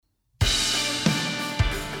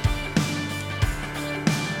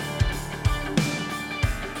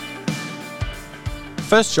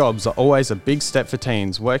First jobs are always a big step for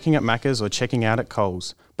teens, working at Macca's or checking out at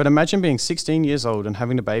Coles. But imagine being 16 years old and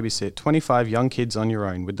having to babysit 25 young kids on your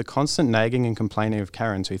own with the constant nagging and complaining of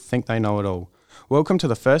Karens who think they know it all. Welcome to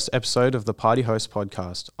the first episode of the Party Host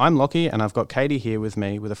podcast. I'm Lockie and I've got Katie here with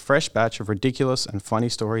me with a fresh batch of ridiculous and funny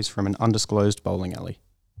stories from an undisclosed bowling alley.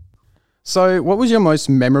 So, what was your most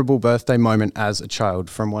memorable birthday moment as a child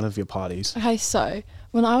from one of your parties? Okay, so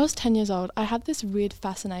when I was 10 years old, I had this weird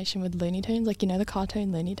fascination with Looney Tunes, like, you know, the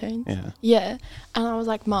cartoon Looney Tunes? Yeah. Yeah. And I was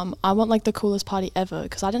like, Mum, I want like the coolest party ever,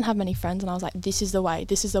 because I didn't have many friends, and I was like, this is the way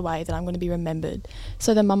that I'm going to be remembered.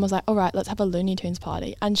 So then Mum was like, all right, let's have a Looney Tunes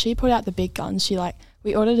party. And she put out the big guns.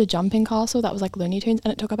 We ordered a jumping castle that was like Looney Tunes,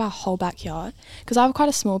 and it took up our whole backyard, because I have quite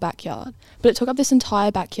a small backyard, but it took up this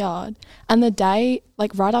entire backyard. And the day,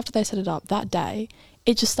 like right after they set it up, that day,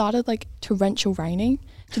 it just started like torrential raining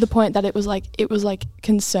to the point that it was like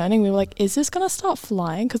concerning. We were like, is this going to start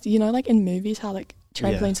flying? Because, you know, like in movies how like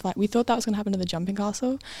trampolines fly, we thought that was going to happen to the jumping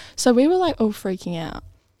castle. So we were like all freaking out.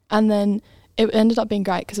 And then it ended up being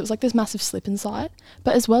great because it was like this massive slip and slide.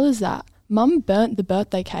 But as well as that, Mum burnt the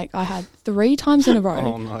birthday cake I had 3 times in a row.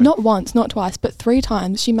 Oh, no. Not once, not twice, but 3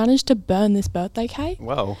 times. She managed to burn this birthday cake.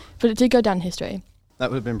 Well, But it did go down in history. that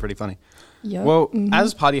would have been pretty funny. Yep. Well,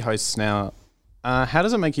 as party hosts now, how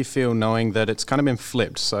does it make you feel knowing that it's kind of been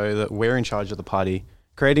flipped so that we're in charge of the party,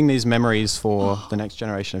 creating these memories for the next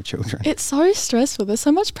generation of children? It's so stressful. There's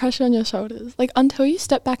so much pressure on your shoulders. Like, until you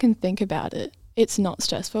step back and think about it, it's not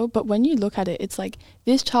stressful. But when you look at it, it's like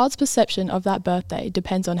this child's perception of that birthday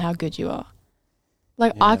depends on how good you are.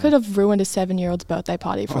 Like, I could have ruined a 7-year-old's birthday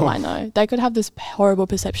party for all I know. They could have this horrible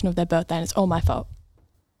perception of their birthday and it's all my fault.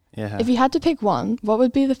 Yeah. If you had to pick one, what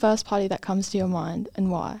would be the first party that comes to your mind and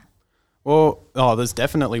why? Well, there's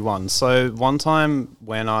definitely one. So one time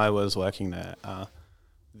when I was working there,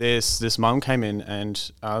 this mum came in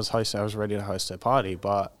and I was ready to host her party,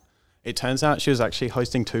 but it turns out she was actually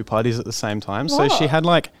hosting 2 parties at the same time. So she had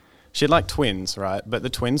twins, right? But the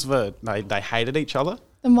twins they hated each other.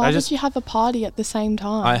 Then why would you have a party at the same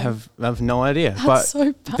time? I have no idea. That's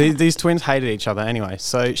so bad. These twins hated each other anyway.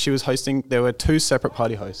 So she was there were 2 separate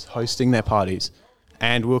party hosts hosting their parties.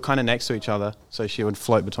 And we were kind of next to each other, so she would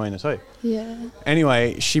float between the 2. Yeah.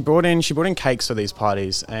 Anyway, she brought in cakes for these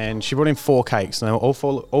parties, and she brought in 4 cakes, and they were all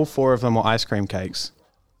four of them were ice cream cakes.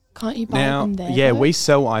 Can't you buy them there? Yeah, though? we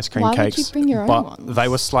sell ice cream Why cakes, would you bring your own but ones? they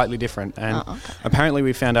were slightly different. And okay. apparently,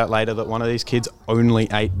 we found out later that one of these kids only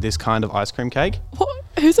ate this kind of ice cream cake. What?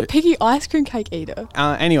 Who's a picky ice cream cake eater?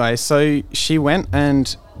 Anyway, so she went,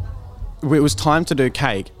 and it was time to do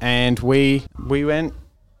cake, and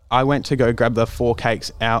I went to go grab the 4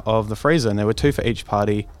 cakes out of the freezer, and there were 2 for each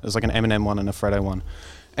party. There was like an M&M one and a Freddo one.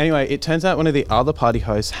 Anyway, it turns out one of the other party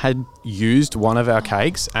hosts had used one of our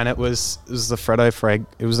cakes, and it was the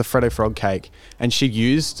Freddo Frog cake, and she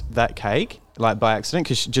used that cake like by accident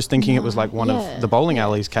because just thinking it was like one of the bowling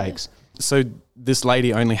alley's cakes. So this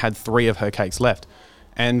lady only had 3 of her cakes left.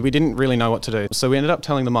 And we didn't really know what to do. So we ended up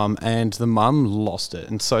telling the mum, and the mum lost it,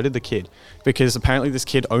 and so did the kid, because apparently this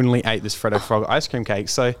kid only ate this Freddo Frog ice cream cake.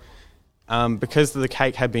 So because the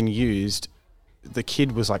cake had been used, the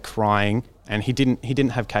kid was like crying, and he didn't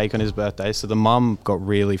have cake on his birthday. So the mum got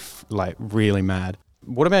really mad.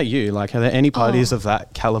 What about you? Like, are there any parties of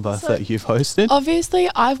that caliber that you've hosted? Obviously,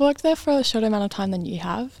 I've worked there for a shorter amount of time than you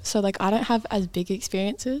have. So like, I don't have as big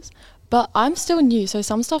experiences. But I'm still new, so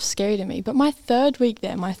some stuff's scary to me. But my third week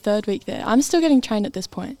there, I'm still getting trained at this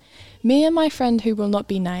point. Me and my friend who will not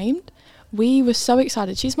be named, we were so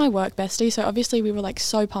excited. She's my work bestie, so obviously we were like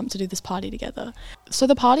so pumped to do this party together. So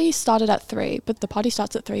the party started at 3, but the party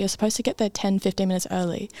starts at 3. You're supposed to get there 10, 15 minutes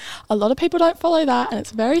early. A lot of people don't follow that, and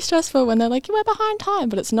it's very stressful when they're like, we're behind time,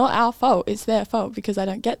 but it's not our fault. It's their fault because they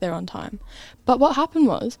don't get there on time. But what happened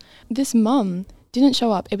was, this mum didn't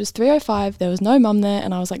show up. It was 3:05. There was no mum there,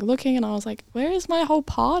 and I was like looking, and I was like, where is my whole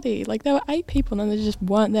party? Like, there were 8 people and they just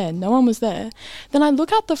weren't there. No one was there. Then I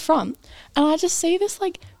look out the front and I just see this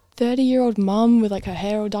like 30-year-old mum with like her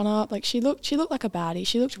hair all done up. Like, she looked like a baddie.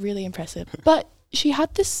 She looked really impressive. But she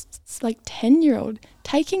had this like 10-year-old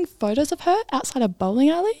taking photos of her outside a bowling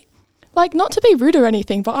alley. Like, not to be rude or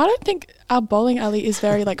anything, but I don't think our bowling alley is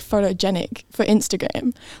very, like, photogenic for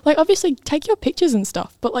Instagram. Like, obviously, take your pictures and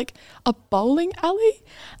stuff, but, like, a bowling alley?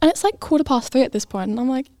 And it's, like, 3:15 at this point, and I'm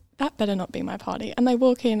like, that better not be my party. And they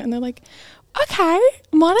walk in, and they're like, okay,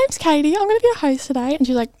 my name's Katie. I'm going to be your host today. And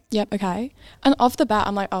she's like, yep, okay. And off the bat,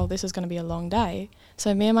 I'm like, oh, this is going to be a long day.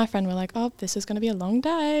 So me and my friend were like, oh, this is going to be a long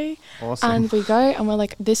day. Awesome. And we go and we're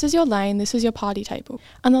like, this is your lane. This is your party table.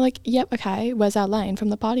 And they're like, yep, okay. Where's our lane from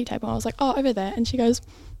the party table? And I was like, oh, over there. And she goes,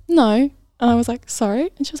 no. And I was like, sorry.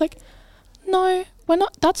 And she was like, no, we're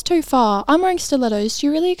not. That's too far. I'm wearing stilettos. Do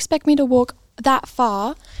you really expect me to walk that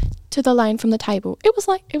far to the lane from the table? It was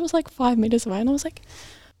like 5 meters away, and I was like,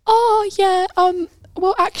 oh yeah,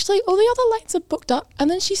 well, actually, all the other lanes are booked up. And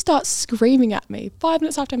then she starts screaming at me 5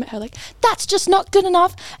 minutes after I met her, like, that's just not good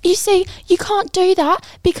enough. You see, you can't do that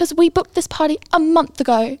because we booked this party a month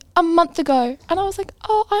ago. And I was like,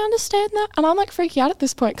 oh, I understand that. And I'm like freaking out at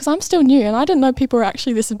this point because I'm still new and I didn't know people were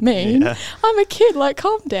actually this mean. Yeah. I'm a kid, like,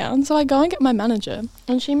 calm down. So I go and get my manager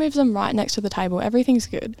and she moves them right next to the table. Everything's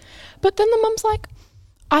good. But then the mum's like,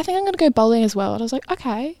 I think I'm going to go bowling as well. And I was like,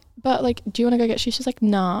 okay. But, like, do you want to go get shoes? She's like,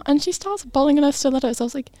 nah. And she starts bowling in her stilettos. I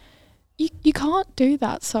was like, you can't do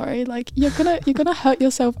that, sorry. Like, you're gonna hurt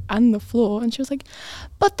yourself and the floor. And she was like,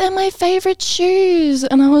 but they're my favourite shoes.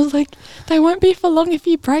 And I was like, they won't be for long if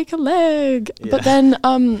you break a leg. Yeah. But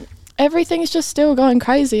then everything is just still going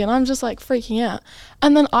crazy and I'm just, like, freaking out.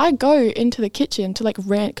 And then I go into the kitchen to, like,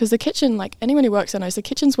 rant, because the kitchen, like, anyone who works there knows the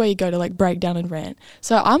kitchen's where you go to, like, break down and rant.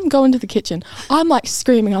 So I'm going to the kitchen. I'm, like,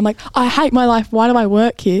 screaming. I'm like, I hate my life. Why do I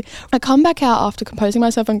work here? I come back out after composing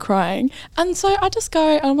myself and crying. And so I just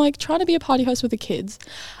go and I'm, like, trying to be a party host with the kids.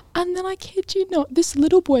 And then I kid you not, this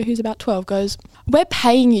little boy who's about 12 goes, we're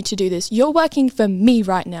paying you to do this. You're working for me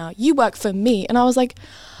right now. You work for me. And I was like,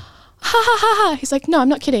 ha ha ha ha. He's like, no, I'm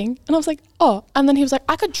not kidding. And I was like, oh. And then he was like,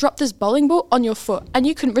 I could drop this bowling ball on your foot and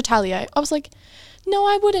you couldn't retaliate. I was like, no,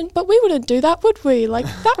 I wouldn't, but we wouldn't do that, would we? Like,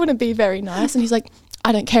 that wouldn't be very nice. And he's like,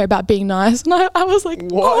 I don't care about being nice. And I was like,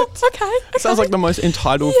 what? Oh, okay. Sounds like the most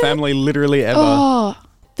entitled family literally ever. Oh,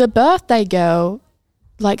 the birthday girl,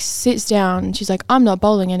 like, sits down and she's like, I'm not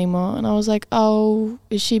bowling anymore. And I was like, oh,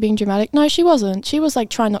 is she being dramatic? No, she wasn't. She was,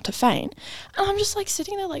 like, trying not to faint. And I'm just, like,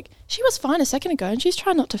 sitting there like, she was fine a second ago and she's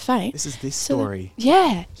trying not to faint. This is this story.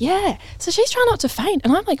 Yeah. So she's trying not to faint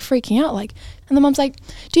and I'm, like, freaking out, like, and the mum's like,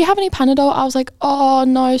 do you have any Panadol? I was like, oh,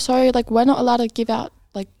 no, sorry, like, we're not allowed to give out,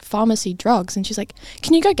 like, pharmacy drugs. And she's like,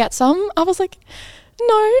 can you go get some? I was like,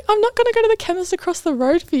 no, I'm not going to go to the chemist across the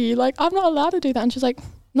road for you. Like, I'm not allowed to do that. And she's like,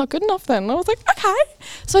 not good enough then. And I was like, okay.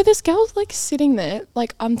 So this girl's, like, sitting there,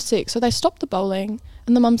 like, I'm sick. So they stopped the bowling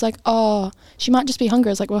and the mum's like, oh, she might just be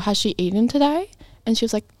hungry. I was like, well, has she eaten today? And she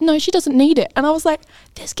was like, no, she doesn't need it. And I was like,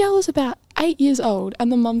 this girl is about 8 years old and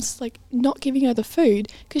the mum's, like, not giving her the food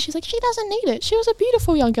because she's like, she doesn't need it. She was a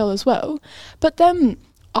beautiful young girl as well. But then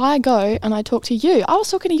I go and I talk to you. I was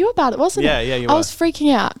talking to you about it, wasn't it? Yeah, you were. I was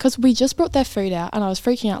freaking out because we just brought their food out and I was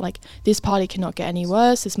freaking out, like, this party cannot get any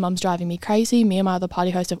worse. This mum's driving me crazy. Me and my other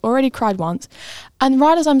party host have already cried once. And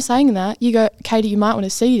right as I'm saying that, you go, Katie, you might want to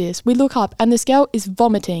see this. We look up and this girl is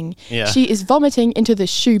vomiting. Yeah. She is vomiting into the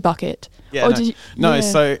shoe bucket. Yeah,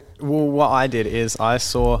 So what I did is I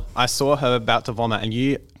saw her about to vomit and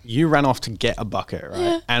you ran off to get a bucket, right?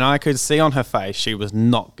 Yeah. And I could see on her face she was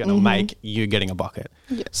not going to make you getting a bucket.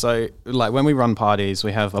 Yeah. So, like, when we run parties,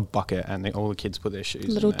 we have a bucket and all the kids put their shoes in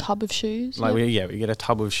there. Little tub of shoes. Like, we get a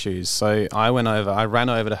tub of shoes. So I ran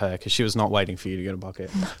over to her because she was not waiting for you to get a bucket.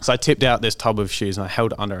 So I tipped out this tub of shoes and I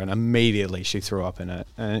held it under her and immediately she threw up in it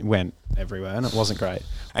and it went everywhere and it wasn't great.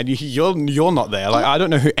 And you're not there. Like, I don't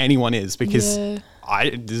know who anyone is because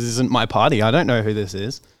this isn't my party. I don't know who this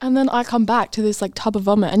is. And then I come back to this, like, tub of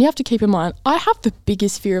vomit and you have to keep in mind, I have the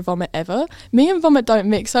biggest fear of vomit ever. Me and vomit don't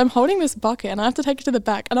mix. So I'm holding this bucket and I have to take it to the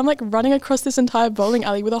back and I'm, like, running across this entire bowling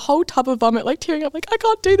alley with a whole tub of vomit, like, tearing up, like, I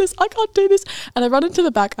can't do this. And I run into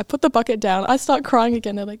the back. I put the bucket down. I start crying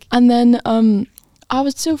again. They're like, and then I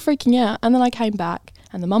was still freaking out. And then I came back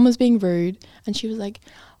and the mum was being rude and she was like,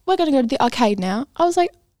 we're going to go to the arcade now. I was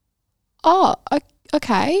like, oh,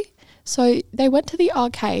 okay. So they went to the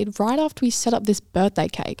arcade right after we set up this birthday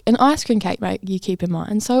cake, an ice cream cake, mate, you keep in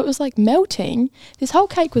mind. So it was, like, melting. This whole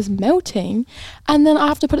cake was melting. And then I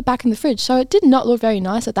have to put it back in the fridge. So it did not look very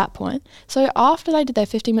nice at that point. So after they did their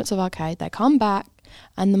 15 minutes of arcade, they come back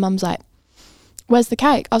and the mum's like, where's the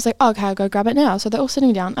cake? I was like, oh, okay, I'll go grab it now. So they're all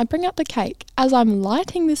sitting down. I bring out the cake. As I'm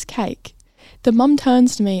lighting this cake, the mum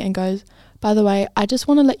turns to me and goes, by the way, I just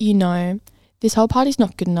want to let you know this whole party's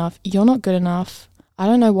not good enough. You're not good enough. I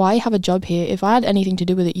don't know why you have a job here. If I had anything to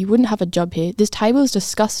do with it, you wouldn't have a job here. This table is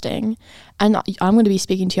disgusting and I'm going to be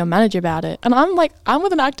speaking to your manager about it. And I'm like, I'm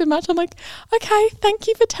with an active match. I'm like, okay, thank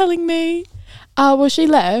you for telling me. Well, she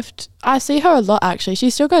left. I see her a lot, actually. She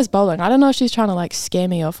still goes bowling. I don't know if she's trying to, like, scare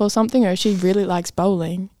me off or something or if she really likes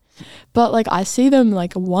bowling. But, like, I see them,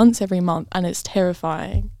 like, once every month and it's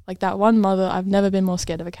terrifying. Like, that one mother, I've never been more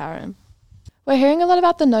scared of a Karen. We're hearing a lot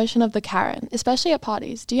about the notion of the Karen, especially at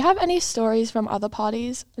parties. Do you have any stories from other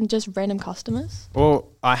parties and just random customers? Well,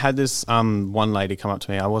 I had this one lady come up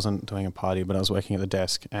to me. I wasn't doing a party, but I was working at the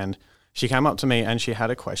desk. And she came up to me and she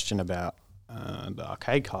had a question about the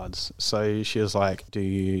arcade cards. So she was like,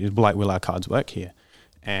 will our cards work here?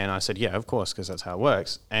 And I said, yeah, of course, because that's how it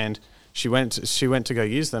works. And she went to go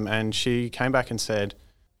use them, and she came back and said,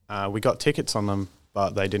 we got tickets on them,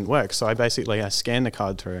 but they didn't work. So I scanned the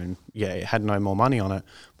card through, and it had no more money on it,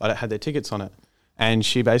 but it had their tickets on it. And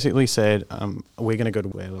she basically said, we're going to go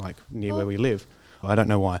to near where we live. I don't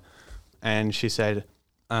know why. And she said,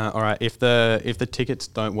 all right, if the tickets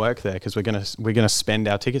don't work there, because we're gonna spend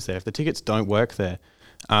our tickets there. If the tickets don't work there,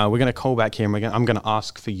 we're gonna call back here, and I'm gonna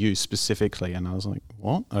ask for you specifically. And I was like,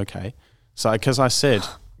 what? Okay. So because I said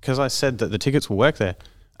that the tickets will work there.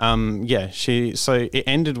 So it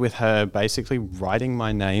ended with her basically writing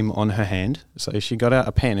my name on her hand. So she got out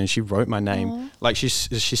a pen and she wrote my name. Aww. Like she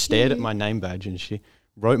stared at my name badge and she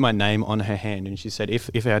wrote my name on her hand, and she said,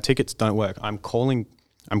 if our tickets don't work, I'm calling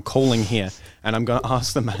here, and I'm going to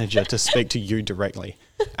ask the manager to speak to you directly.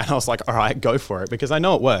 And I was like, all right, go for it, because I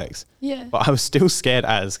know it works. Yeah. But I was still scared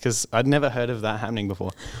because I'd never heard of that happening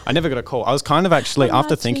before. I never got a call. I was kind of actually,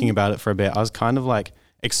 after thinking about it for a bit, I was kind of like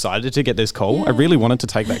excited to get this call. Yeah. I really wanted to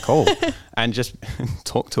take that call and just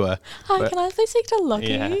talk to her. Hi, can I please speak to Lockie?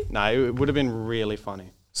 Yeah, no, it would have been really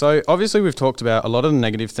funny. So obviously we've talked about a lot of the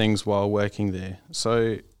negative things while working there.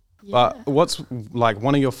 So... Yeah. But what's like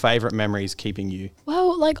one of your favourite memories keeping you?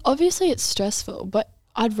 Well, like obviously it's stressful, but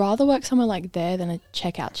I'd rather work somewhere like there than a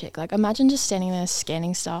checkout chick. Like imagine just standing there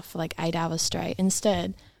scanning stuff for like 8 hours straight.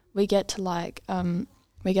 Instead, we get to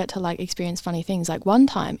experience funny things. Like one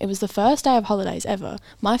time, it was the first day of holidays ever.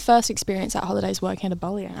 My first experience at holidays working at a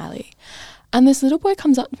bowling alley. And this little boy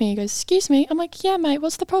comes up to me and goes, excuse me. I'm like, yeah, mate,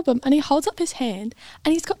 what's the problem? And he holds up his hand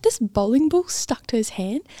and he's got this bowling ball stuck to his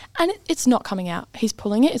hand and it's not coming out. He's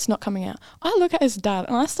pulling it, it's not coming out. I look at his dad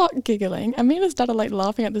and I start giggling, and me and his dad are like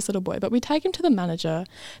laughing at this little boy, but we take him to the manager.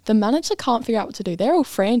 The manager can't figure out what to do. They're all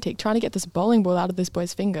frantic trying to get this bowling ball out of this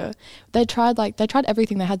boy's finger. They tried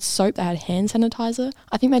everything. They had soap, they had hand sanitizer.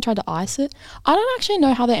 I think they tried to ice it. I don't actually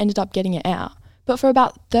know how they ended up getting it out. But for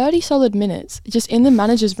about 30 solid minutes, just in the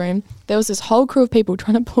manager's room, there was this whole crew of people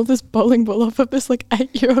trying to pull this bowling ball off of this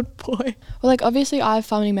 8-year-old boy. Well, obviously I have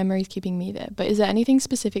funny memories keeping me there, but is there anything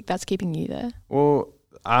specific that's keeping you there? Well,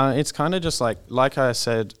 it's kind of just like I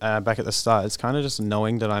said back at the start, it's kind of just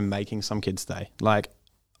knowing that I'm making some kid's day. Like,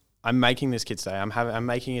 I'm making this kid's day. I'm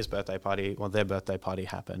making his birthday party, their birthday party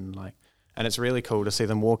happen. And it's really cool to see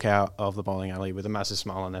them walk out of the bowling alley with a massive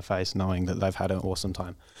smile on their face, knowing that they've had an awesome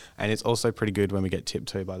time. And it's also pretty good when we get tipped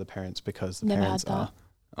to by the parents, because the parents are...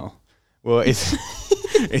 Oh, well,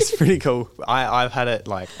 it's pretty cool. I've had it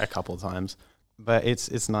a couple of times, but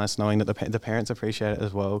it's nice knowing that the parents appreciate it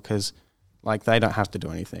as well, because they don't have to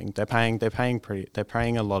do anything. They're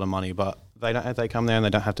paying a lot of money, but they come there and they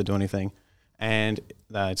don't have to do anything, and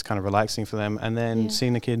it's kind of relaxing for them. And then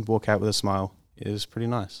seeing the kid walk out with a smile is pretty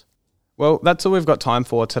nice. Well, that's all we've got time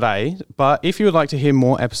for today. But if you would like to hear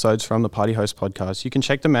more episodes from the Party Host podcast, you can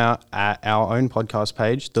check them out at our own podcast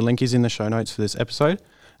page. The link is in the show notes for this episode.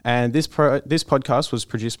 And this podcast was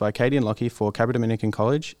produced by Katie and Lockie for Cabra Dominican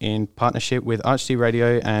College in partnership with ArchD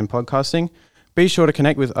Radio and Podcasting. Be sure to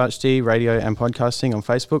connect with ArchD Radio and Podcasting on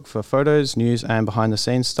Facebook for photos, news, and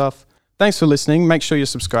behind-the-scenes stuff. Thanks for listening. Make sure you're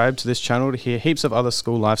subscribed to this channel to hear heaps of other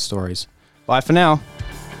school life stories. Bye for now.